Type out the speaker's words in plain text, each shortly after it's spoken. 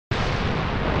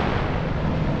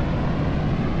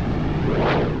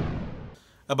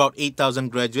About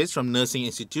 8,000 graduates from nursing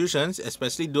institutions,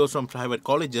 especially those from private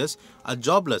colleges, are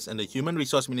jobless, and the Human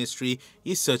Resource Ministry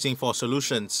is searching for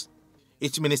solutions.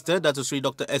 Its Minister, Dato Sri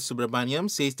Dr. S.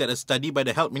 Subramaniam, says that a study by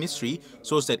the Health Ministry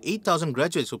shows that 8,000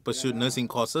 graduates who pursued nursing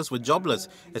courses were jobless,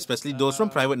 especially those from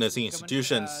private nursing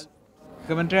institutions.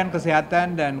 Kementerian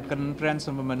Kesihatan dan Kementerian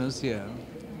Sumber Manusia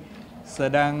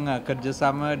sedang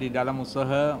kerjasama di dalam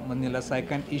usaha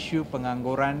menyelesaikan isu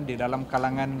pengangguran di dalam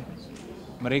kalangan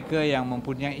mereka yang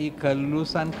mempunyai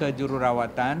kelulusan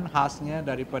kejururawatan khasnya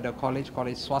daripada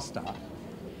kolej-kolej swasta.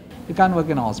 You can't work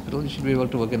in a hospital, you should be able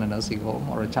to work in a nursing home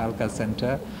or a childcare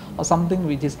center or something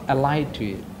which is allied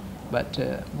to it. But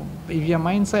if your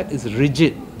mindset is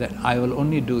rigid that I will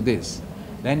only do this,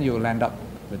 then you will end up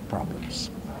with problems.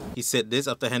 He said this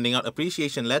after handing out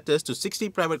appreciation letters to 60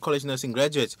 private college nursing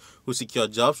graduates who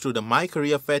secured jobs through the My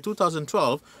Career Fair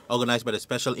 2012 organised by the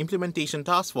Special Implementation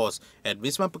Task Force at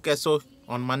Wisma Pukeso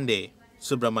on Monday.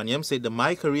 Subramaniam said the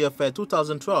My Career Fair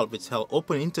 2012, which held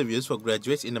open interviews for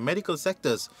graduates in the medical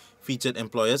sectors, featured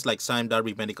employers like Sime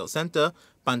Darby Medical Centre,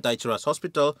 Pantai Cheras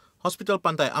Hospital, Hospital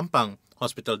Pantai Ampang,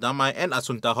 Hospital Damai and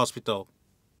Asunta Hospital.